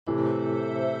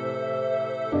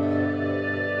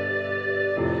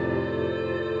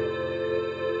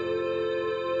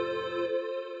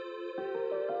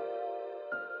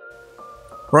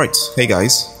Right, hey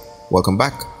guys, welcome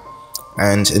back.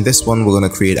 And in this one we're going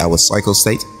to create our cycle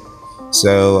state.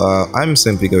 So I'm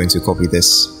simply going to copy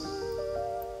this.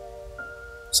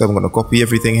 So I'm going to copy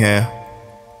everything here,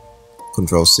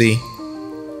 Control C,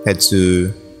 head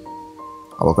to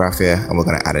our graph here, and we're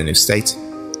going to add a new state.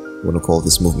 We're going to call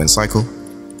this movement cycle.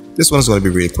 This one's going to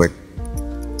be really quick.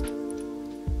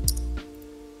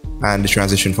 And the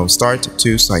transition from start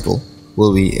to cycle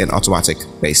will be an automatic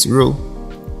based rule.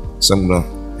 So I'm going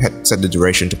to set the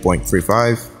duration to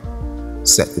 0.35,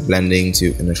 set the blending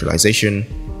to initialization,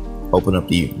 open up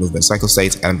the movement cycle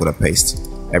state, and I'm going to paste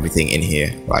everything in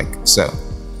here like so.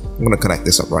 I'm going to connect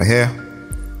this up right here,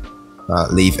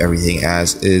 leave everything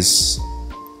as is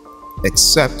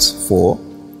except for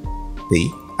the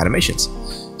animations.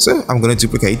 So I'm going to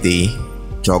duplicate the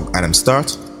jog anim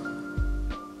start,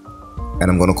 and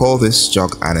I'm going to call this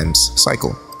jog anims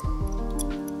cycle.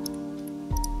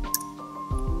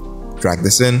 Drag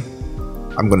this in.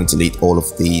 I'm going to delete all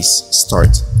of these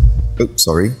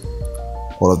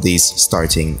all of these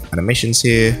starting animations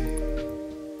here.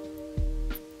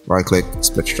 Right click,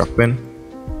 split struct bin,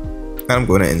 and I'm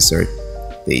going to insert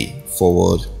the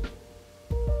forward,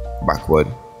 backward,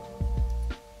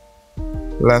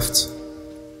 left,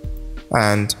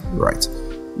 and right.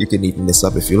 You can neaten this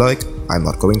up if you like. I'm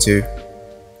not going to.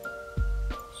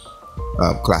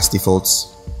 Class defaults.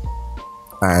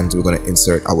 And we're going to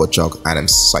insert our jog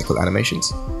anims cycle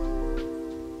animations.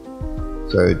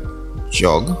 So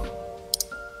jog,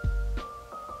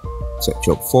 set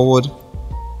jog forward,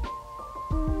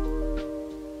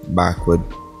 backward,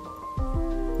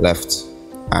 left,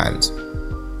 and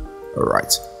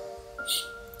right.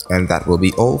 And that will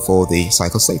be all for the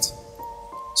cycle state.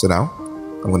 So now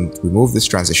I'm going to remove this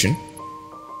transition,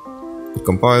 hit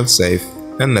compile, save,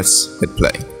 and let's hit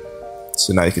play.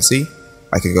 So now you can see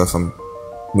I can go from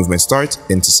movement start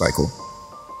into cycle,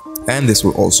 and this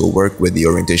will also work with the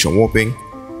orientation warping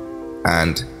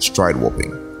and stride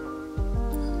warping.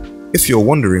 If you're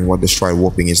wondering what the stride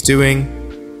warping is doing,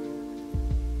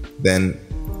 then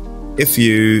if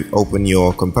you open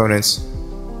your components,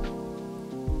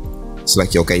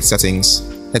 select your gate settings,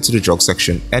 head to the jog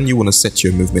section, and you want to set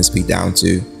your movement speed down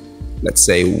to, let's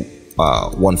say,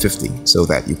 150, so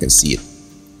that you can see it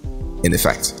in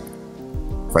effect.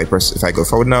 If I go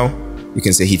forward now, you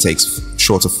can see he takes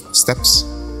shorter steps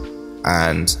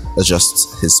and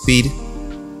adjusts his speed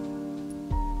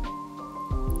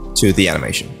to the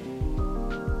animation.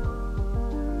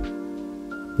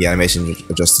 The animation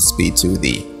adjusts the speed to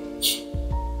the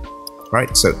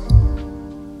right. So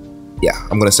yeah,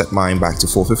 I'm gonna set mine back to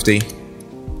 450,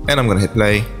 and I'm gonna hit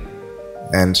play,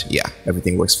 and yeah,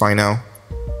 everything works fine now.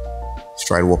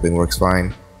 Stride warping works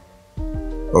fine.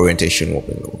 Orientation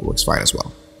warping works fine as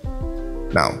well.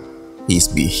 Now he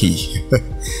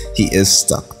is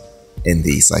stuck in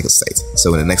the cycle state.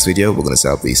 So in the next video we're going to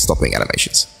set up these stopping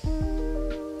animations.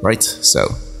 Right,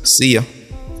 so see ya.